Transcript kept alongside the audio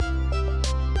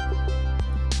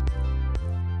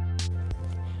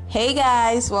Hey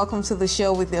guys, welcome to the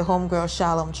show with your homegirl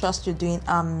Shalom. Trust you're doing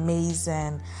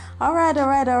amazing. All right,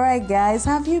 guys.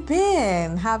 How have you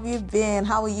been? How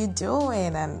are you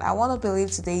doing? And I want to believe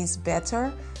today is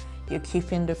better. You're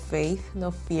keeping the faith,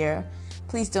 no fear.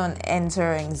 Please don't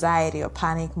enter anxiety or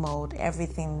panic mode.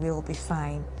 Everything will be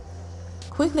fine.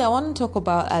 Quickly, I want to talk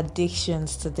about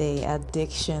addictions today.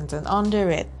 Addictions, and under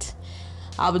it,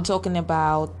 I'll be talking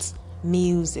about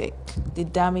music, the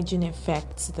damaging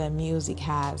effects that music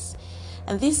has.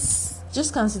 And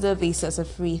just consider this as a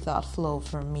free thought flow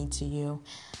from me to you.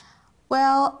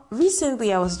 Well,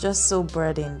 recently I was just so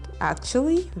burdened,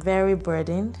 actually, very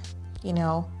burdened.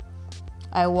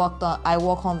 I walk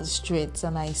on the streets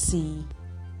and I see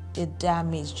a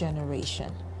damaged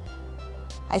generation.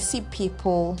 I see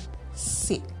people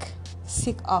sick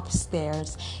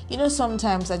upstairs.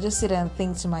 Sometimes I just sit and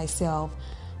think to myself,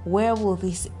 where will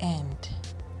this end?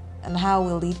 And how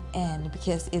will it end?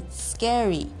 Because it's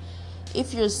scary.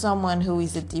 If you're someone who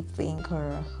is a deep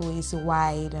thinker, who is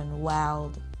wide and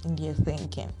wild in your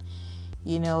thinking,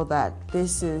 you know that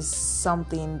this is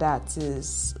something that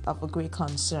is of a great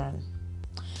concern.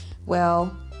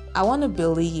 Well, I want to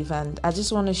believe, and I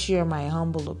just want to share my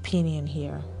humble opinion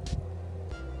here.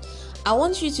 I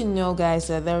want you to know, guys,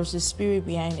 that there's a spirit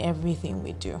behind everything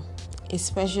we do,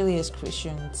 especially as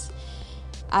Christians.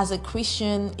 As a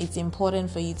Christian, it's important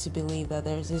for you to believe that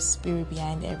there's a spirit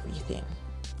behind everything,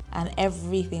 and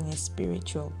everything is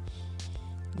spiritual.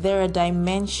 There are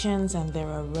dimensions and there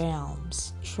are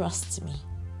realms, trust me.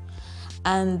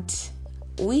 And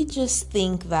we just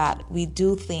think that we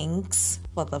do things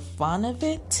for the fun of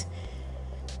it,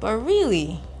 but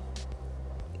really,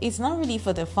 it's not really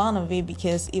for the fun of it,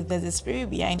 because if there's a spirit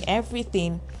behind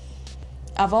everything,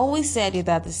 I've always said it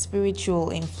that the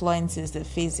spiritual influences the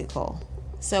physical.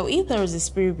 So if there is a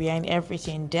spirit behind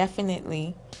everything,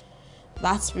 definitely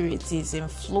that spirit is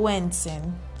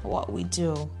influencing what we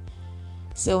do.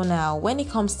 So now, when it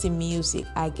comes to music,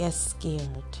 I get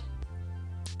scared.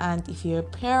 And if you're a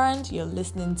parent, you're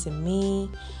listening to me,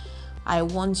 I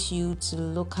want you to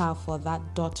look out for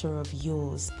that daughter of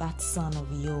yours, that son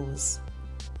of yours,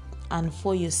 and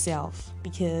for yourself,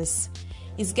 because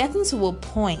it's getting to a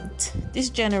point, this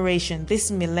generation, this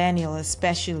millennial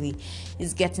especially,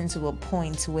 is getting to a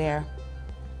point where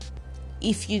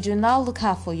if you do not look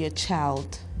out for your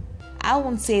child, I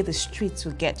won't say the streets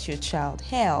will get your child.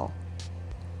 Hell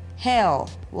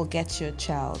will get your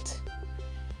child,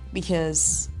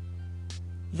 because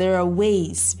there are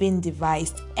ways being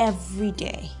devised every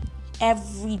day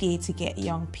to get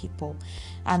young people,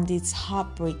 and it's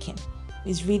heartbreaking.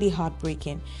 It's really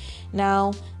heartbreaking.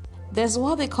 Now, there's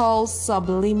what they call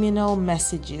subliminal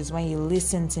messages when you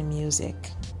listen to music.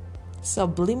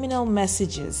 Subliminal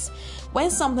messages. When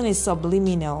something is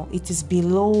subliminal, it is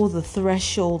below the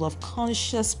threshold of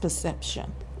conscious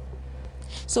perception.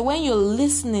 So when you're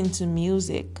listening to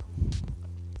music,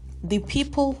 the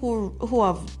people who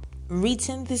have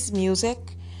written this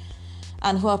music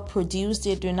and who have produced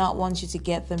it do not want you to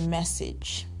get the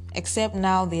message. Except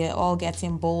now they're all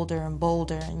getting bolder and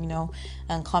bolder,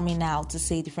 and coming out to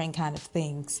say different kind of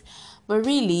things. But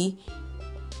really,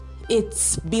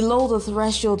 it's below the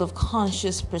threshold of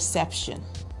conscious perception.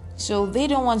 So they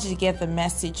don't want you to get the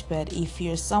message. But if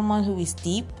you're someone who is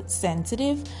deep,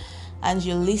 sensitive, and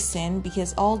you listen,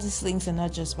 because all these things are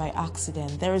not just by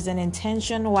accident. There is an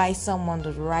intention why someone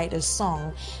would write a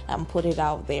song and put it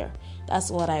out there.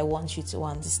 That's what I want you to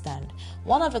understand.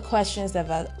 One of the questions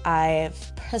that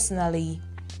I've personally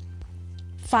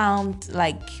found,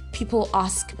 people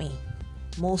ask me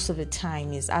most of the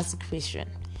time is, as a Christian,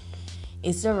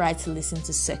 is it right to listen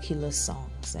to secular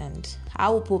songs? And I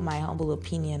will put my humble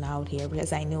opinion out here,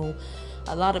 because I know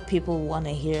a lot of people want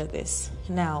to hear this.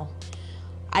 Now,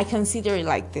 I consider it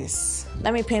like this.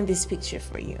 Let me paint this picture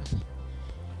for you.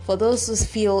 For those who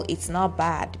feel it's not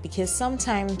bad, because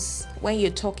sometimes when you're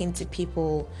talking to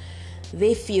people,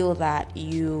 they feel that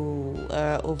you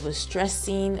are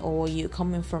overstressing, or you're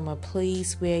coming from a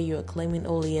place where you're claiming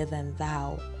holier than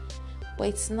thou. But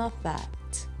it's not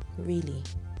that, really.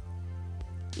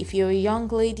 If you're a young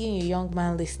lady and you're a young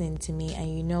man listening to me,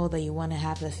 and you know that you want to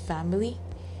have a family,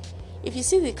 if you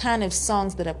see the kind of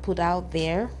songs that are put out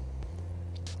there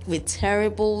with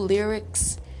terrible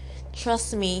lyrics,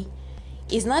 trust me,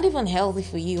 it's not even healthy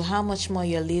for you, how much more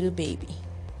your little baby.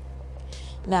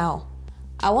 Now,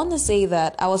 I want to say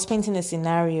that I was painting a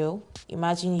scenario.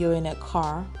 Imagine you're in a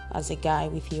car as a guy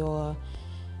with your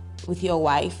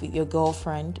wife, with your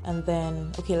girlfriend, and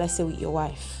then, let's say with your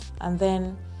wife, and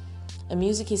then the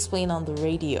music is playing on the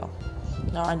radio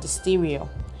or on the stereo.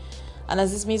 And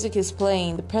as this music is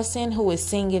playing, the person who is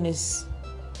singing is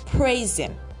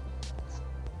praising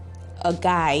a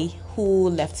guy who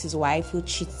left his wife, who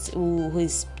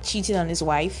is cheating on his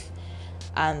wife,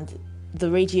 and the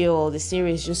radio or the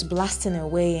series just blasting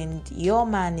away, and your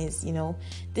man is,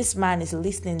 this man is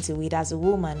listening to it as a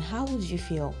woman, how would you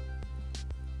feel?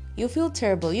 You feel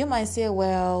terrible. You might say,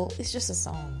 well, it's just a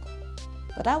song.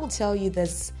 But I will tell you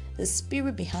there's the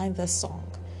spirit behind the song.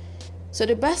 So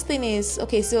the best thing is,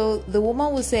 okay, so the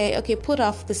woman will say, okay, put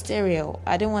off the stereo.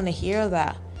 I don't want to hear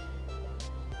that.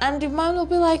 And the man will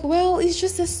be like, well, it's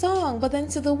just a song. But then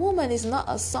to the woman, it's not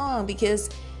a song, because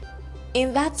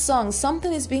in that song,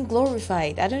 something is being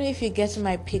glorified. I don't know if you get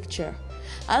my picture.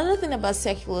 Another thing about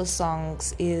secular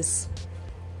songs is,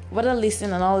 whether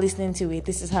listening or not listening to it,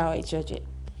 this is how I judge it.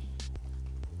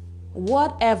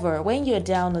 Whatever, when you're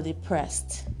down or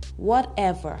depressed,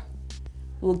 whatever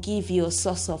will give you a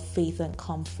source of faith and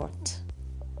comfort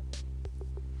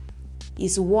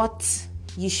is what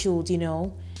you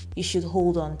should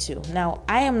hold on to. Now,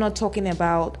 I am not talking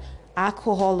about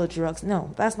alcohol or drugs.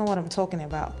 No, that's not what I'm talking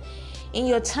about. In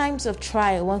your times of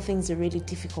trial, when things are really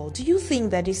difficult, do you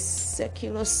think that these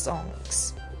secular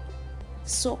songs,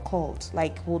 so-called,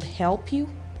 would help you?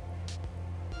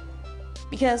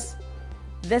 Because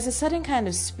there's a certain kind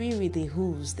of spirit they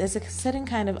ooze. There's a certain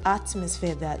kind of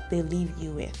atmosphere that they leave you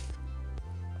with.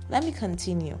 Let me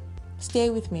continue.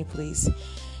 Stay with me, please.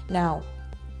 Now,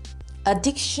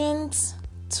 addictions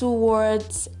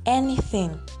towards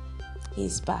anything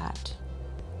is bad.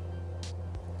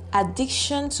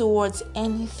 Addiction towards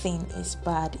anything is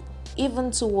bad. Even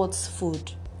towards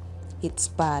food, it's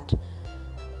bad.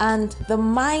 And the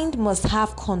mind must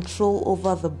have control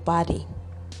over the body.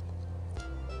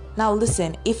 Now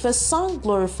listen, if a song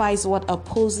glorifies what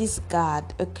opposes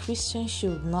God, a Christian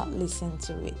should not listen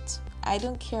to it. I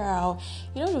don't care how,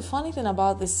 the funny thing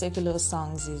about these secular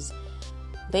songs is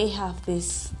they have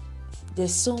there's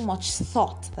so much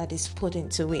thought that is put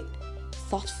into it.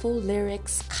 Thoughtful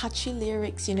lyrics, catchy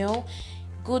lyrics,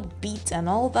 good beat and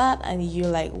all that. And you're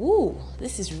like, woo,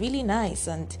 this is really nice.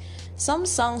 And some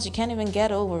songs you can't even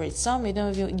get over it. Some you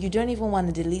don't even want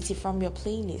to delete it from your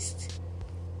playlist.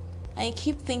 And you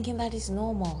keep thinking that is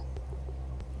normal.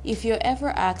 If you're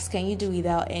ever asked, can you do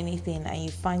without anything, and you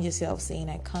find yourself saying,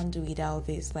 I can't do without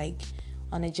this,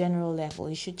 on a general level,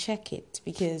 you should check it,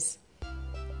 because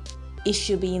it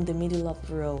should be in the middle of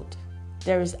the road.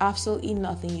 There is absolutely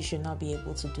nothing you should not be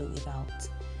able to do without.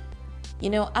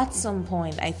 At some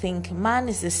point, I think man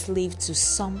is a slave to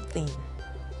something.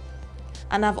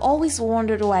 And I've always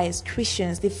wondered why, as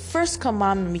Christians, the first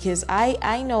commandment, because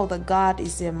I know that God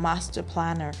is a master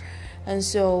planner. And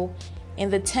so in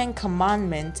the 10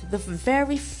 commandments, the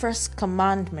very first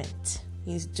commandment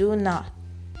is, do not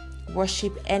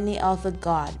worship any other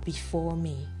God before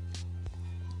me,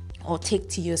 or take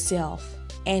to yourself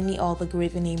any other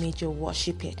graven image or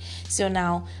worship it. So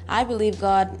now I believe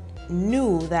God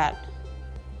knew that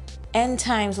end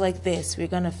times like this, we're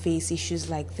going to face issues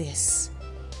like this,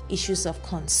 issues of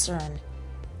concern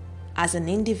as an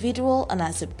individual and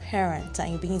as a parent.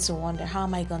 And you begin to wonder, how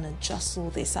am I going to juggle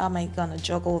this? How am I going to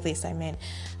juggle this?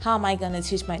 How am I going to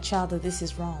teach my child that this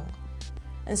is wrong?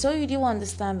 And so you do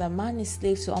understand that man is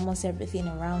slave to almost everything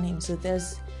around him. So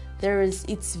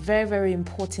it's very, very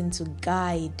important to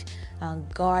guide and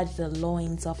guard the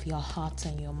loins of your heart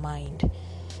and your mind.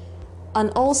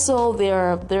 And also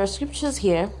there are scriptures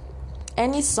here.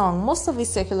 Any song, most of these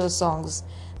secular songs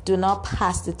do not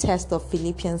pass the test of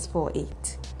Philippians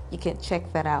 4:8. You can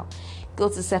check that out. Go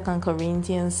to 2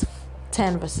 Corinthians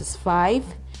 10 verses 5,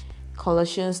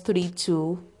 Colossians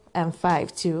 3:2 and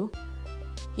 5:2.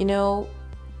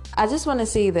 I just want to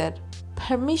say that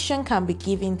permission can be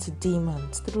given to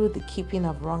demons through the keeping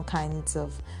of wrong kinds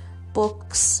of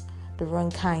books, the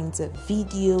wrong kinds of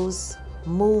videos,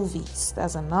 movies.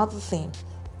 That's another thing.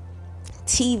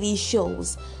 TV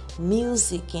shows,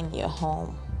 music in your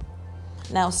home.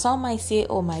 Now, some might say,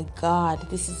 oh my God,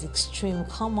 this is extreme.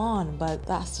 Come on, but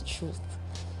that's the truth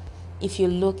if you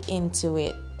look into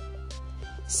it.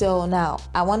 So now,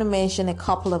 I want to mention a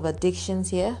couple of addictions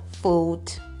here.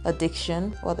 Food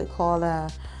addiction, what they call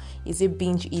is it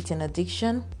binge eating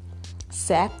addiction?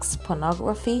 Sex,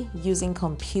 pornography, using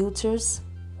computers,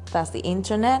 that's the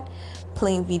internet,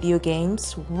 playing video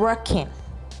games, working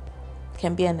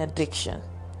can be an addiction.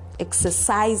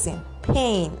 Exercising,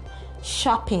 pain,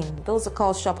 shopping, those are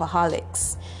called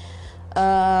shopaholics.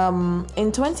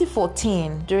 In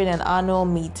 2014, during an annual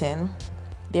meeting,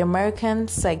 the American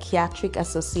Psychiatric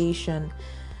Association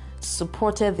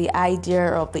supported the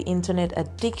idea of the internet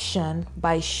addiction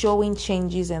by showing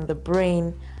changes in the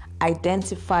brain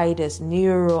identified as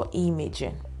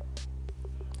neuroimaging.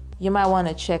 You might want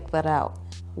to check that out.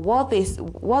 What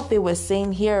they were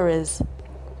saying here is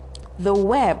The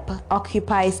web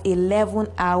occupies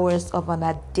 11 hours of an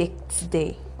addict's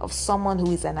day, of someone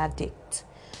who is an addict.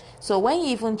 So when you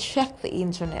even check the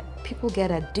internet, people get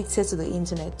addicted to the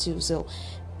internet too. So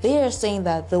they are saying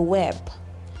that the web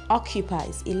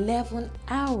occupies 11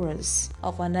 hours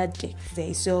of an addict's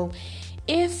day. So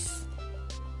if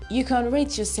you can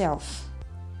rate yourself,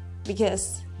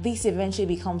 because this eventually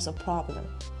becomes a problem.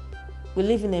 We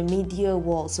live in a media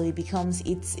world, so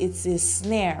it's a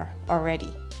snare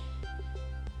already.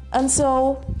 And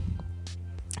so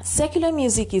secular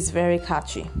music is very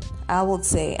catchy, I would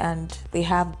say, and they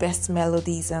have best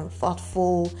melodies and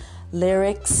thoughtful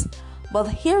lyrics. But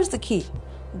here's the key.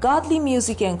 Godly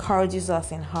music encourages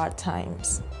us in hard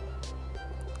times.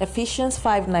 Ephesians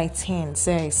 5:19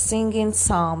 says, singing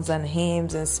psalms and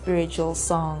hymns and spiritual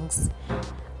songs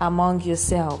among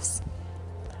yourselves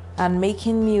and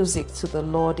making music to the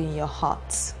Lord in your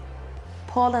hearts.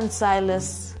 Paul and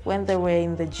Silas, when they were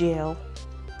in the jail,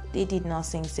 they did not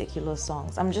sing secular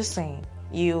songs. I'm just saying,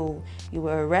 you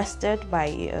were arrested by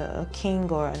a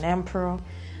king or an emperor,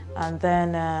 and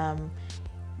then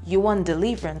you want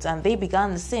deliverance, and they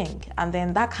began to sing, and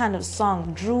then that kind of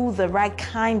song drew the right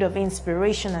kind of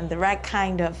inspiration and the right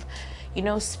kind of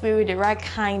spirit, the right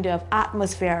kind of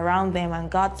atmosphere around them,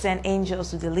 and God sent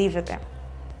angels to deliver them.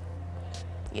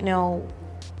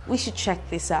 We should check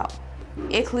this out.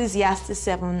 Ecclesiastes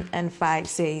 7:5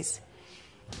 says,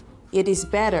 it is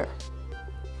better,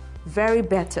 very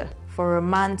better, for a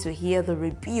man to hear the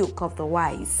rebuke of the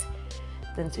wise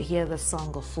than to hear the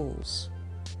song of fools.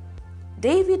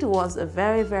 David was a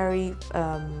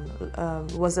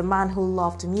was a man who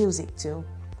loved music too.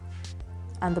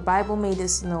 And the Bible made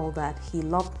us know that he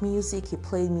loved music, he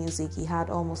played music, he had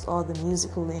almost all the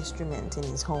musical instruments in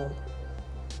his home.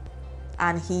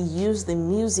 And he used the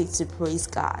music to praise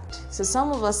God. So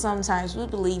some of us sometimes we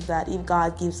believe that if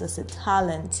God gives us a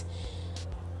talent,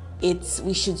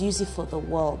 we should use it for the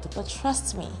world. But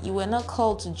trust me, you were not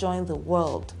called to join the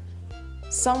world.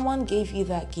 Someone gave you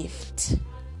that gift.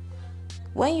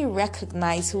 When you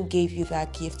recognize who gave you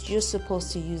that gift, you're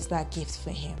supposed to use that gift for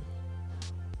him.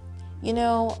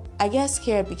 I get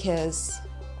scared because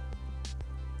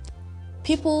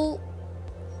people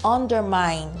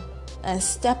undermine and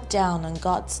step down on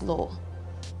God's law.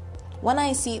 When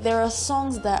I see there are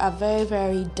songs that are very,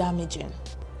 very damaging,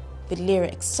 the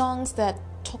lyrics, songs that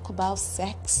talk about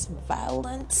sex,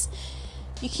 violence,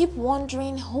 you keep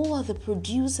wondering who are the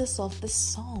producers of these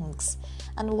songs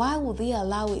and why would they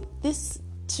allow it?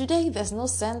 Today there's no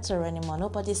censor anymore.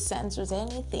 Nobody censors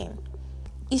anything.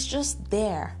 It's just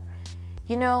there,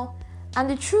 and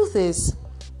the truth is,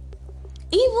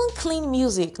 even clean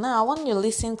music, now I want you to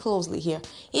listen closely here,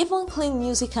 even clean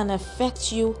music can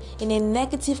affect you in a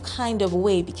negative kind of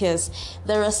way because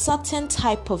there are certain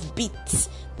type of beats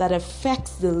that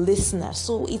affect the listener.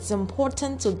 So it's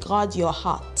important to guard your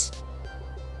heart.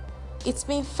 It's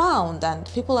been found, and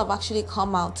people have actually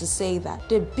come out to say that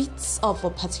the beats of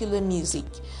a particular music,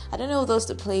 I don't know those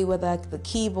to play whether the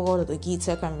keyboard or the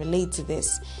guitar can relate to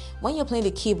this. When you're playing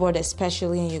the keyboard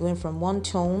especially and you're going from one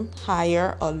tone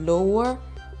higher or lower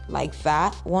like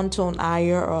that, one tone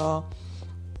higher or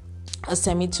a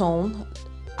semitone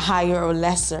higher or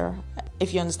lesser,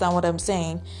 if you understand what I'm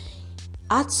saying,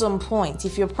 at some point,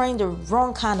 if you're playing the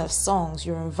wrong kind of songs,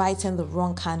 you're inviting the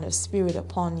wrong kind of spirit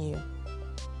upon you.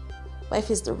 But if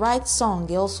it's the right song,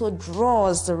 it also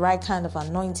draws the right kind of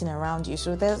anointing around you.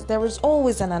 So there is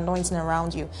always an anointing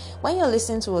around you. When you're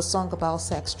listening to a song about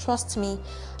sex, trust me,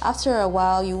 after a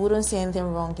while, you wouldn't see anything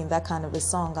wrong in that kind of a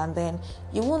song. And then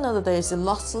you will know that there is a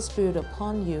lustful spirit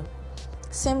upon you.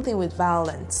 Same thing with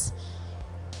violence.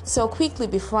 So quickly,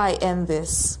 before I end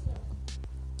this,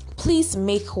 please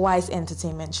make wise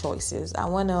entertainment choices. I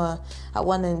wanna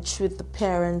entreat the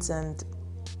parents and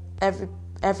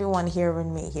everyone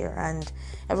hearing me here and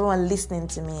everyone listening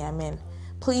to me.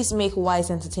 Please make wise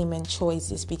entertainment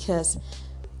choices because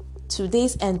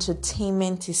today's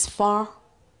entertainment is far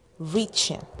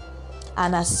reaching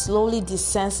and has slowly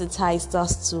desensitized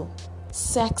us to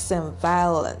sex and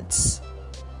violence.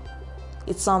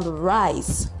 It's on the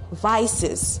rise,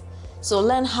 vices. So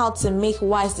learn how to make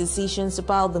wise decisions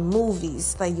about the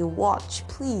movies that you watch,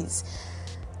 please.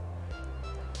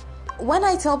 When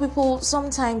I tell people,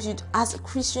 sometimes as a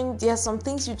Christian, there are some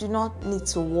things you do not need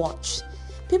to watch.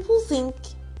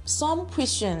 Some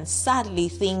Christians sadly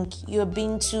think you're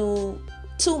being too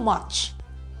much.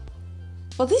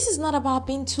 But this is not about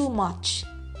being too much.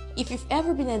 If you've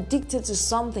ever been addicted to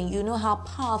something, you know how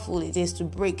powerful it is to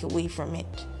break away from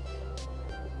it.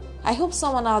 I hope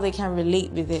someone out there can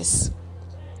relate with this.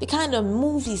 The kind of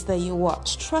movies that you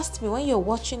watch. Trust me, when you're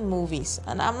watching movies,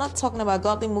 and I'm not talking about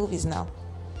godly movies now,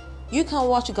 You can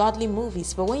watch godly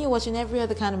movies, but when you're watching every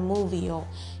other kind of movie, or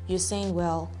you're saying,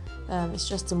 well, it's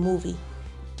just a movie.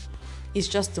 It's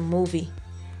just a movie.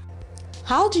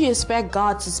 How do you expect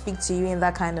God to speak to you in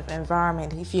that kind of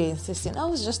environment if you're insisting,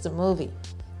 oh, it's just a movie?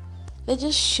 They're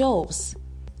just shows.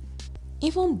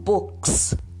 Even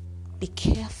books. Be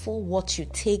careful what you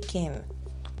take in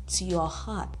to your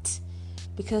heart,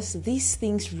 because these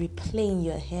things replay in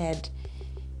your head.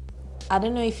 I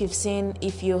don't know if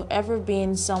you've ever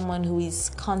been someone who is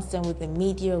constant with the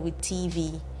media or with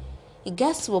TV. It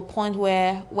gets to a point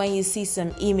where when you see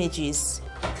some images,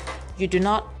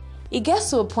 it gets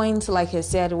to a point, like I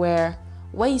said, where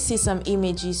when you see some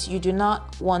images, you do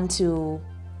not want to,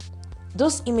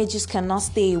 those images cannot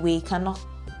stay away, cannot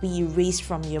be erased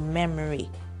from your memory.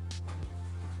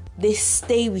 They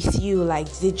stay with you, like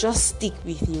they just stick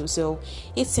with you. So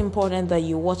it's important that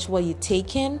you watch what you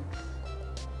take in.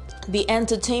 The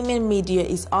entertainment media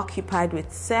is occupied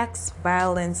with sex,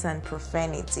 violence, and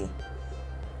profanity.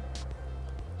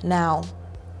 Now,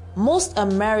 most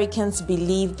Americans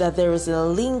believe that there is a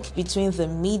link between the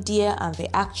media and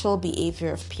the actual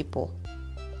behavior of people.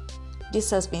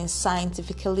 This has been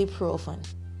scientifically proven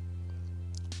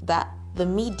that the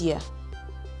media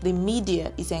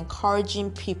is encouraging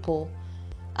people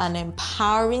and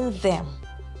empowering them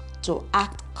to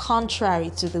act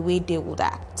contrary to the way they would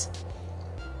act.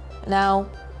 Now,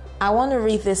 I want to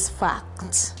read this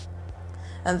fact,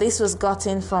 and this was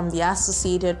gotten from the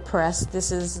Associated Press. This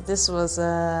was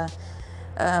 30th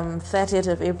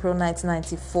of April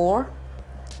 1994.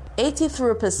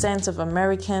 83% of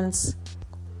Americans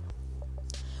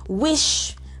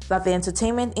wish that the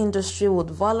entertainment industry would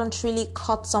voluntarily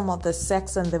cut some of the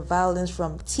sex and the violence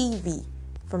from TV,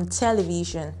 from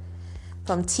television,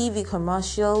 from TV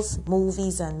commercials,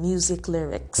 movies, and music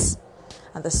lyrics.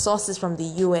 And the sources from the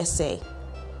USA.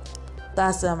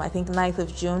 That's, I think, 9th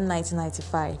of June,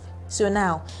 1995. So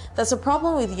now, there's a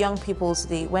problem with young people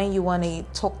today. When you want to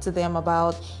talk to them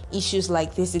about issues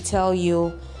like this, they tell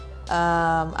you,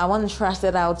 I want to trash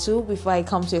that out too before I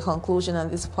come to a conclusion on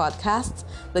this podcast,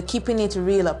 the keeping it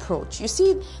real approach. You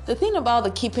see, the thing about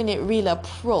the keeping it real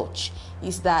approach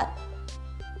is that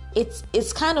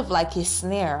it's kind of like a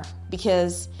snare,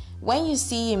 because when you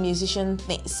see a musician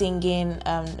singing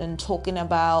and talking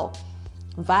about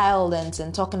violence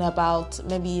and talking about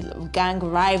maybe gang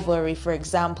rivalry, for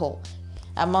example,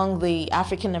 among the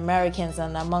African Americans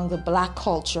and among the black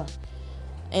culture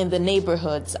in the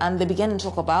neighborhoods, and they begin to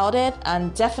talk about it,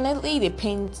 and definitely they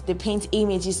paint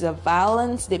images of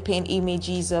violence, they paint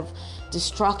images of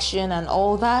destruction and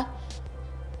all that.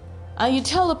 And you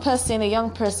tell a young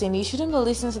person, you shouldn't be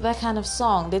listening to that kind of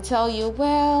song. They tell you,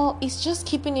 well, it's just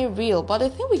keeping it real. But the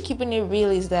thing with keeping it real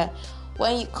is that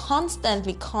when you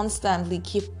constantly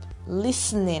keep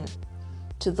listening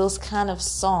to those kind of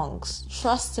songs,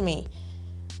 trust me,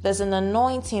 there's an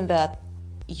anointing that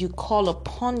you call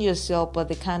upon yourself by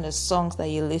the kind of songs that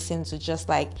you listen to, just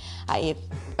like I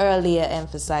earlier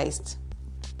emphasized.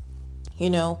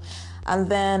 And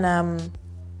then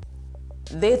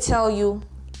they tell you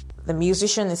the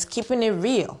musician is keeping it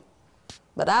real.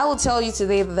 But I will tell you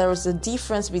today that there is a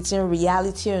difference between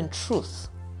reality and truth.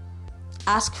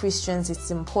 As Christians, it's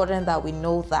important that we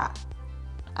know that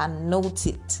and note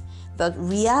it. That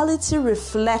reality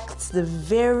reflects the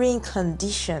varying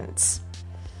conditions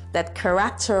that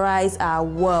characterize our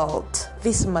world,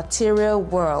 this material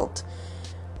world,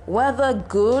 whether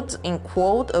good, in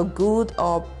quote, or good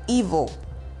or evil.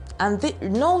 And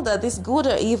know that this good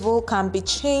or evil can be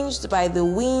changed by the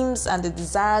whims and the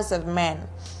desires of men.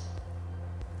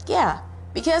 Yeah,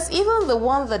 because even the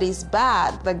one that is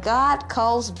bad, that God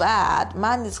calls bad,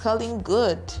 man is calling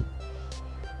good.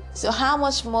 So how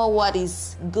much more what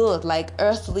is good, like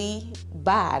earthly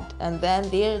bad, and then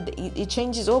it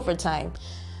changes over time.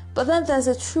 But then there's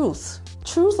a truth.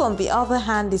 Truth, on the other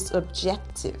hand, is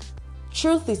objective.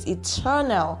 Truth is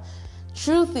eternal.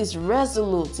 Truth is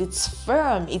resolute, it's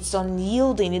firm, it's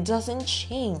unyielding, it doesn't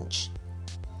change.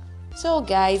 So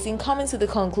guys, in coming to the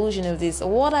conclusion of this,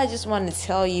 what I just want to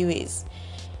tell you is,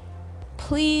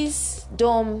 please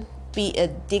don't be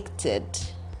addicted.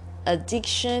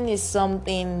 Addiction is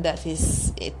something that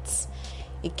it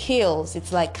kills.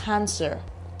 It's like cancer.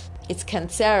 It's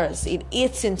cancerous. It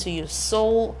eats into your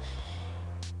soul.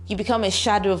 You become a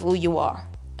shadow of who you are.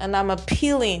 And I'm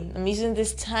using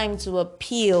this time to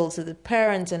appeal to the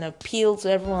parents and appeal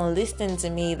to everyone listening to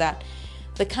me that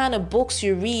the kind of books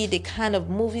you read, the kind of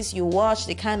movies you watch,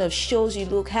 the kind of shows you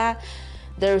look at,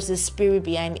 there's a spirit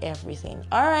behind everything.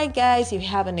 All right, guys, if you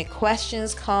have any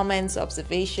questions, comments,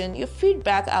 observation, your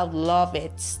feedback, I'd love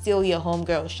it. Still your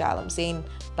homegirl Shalom saying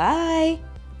bye.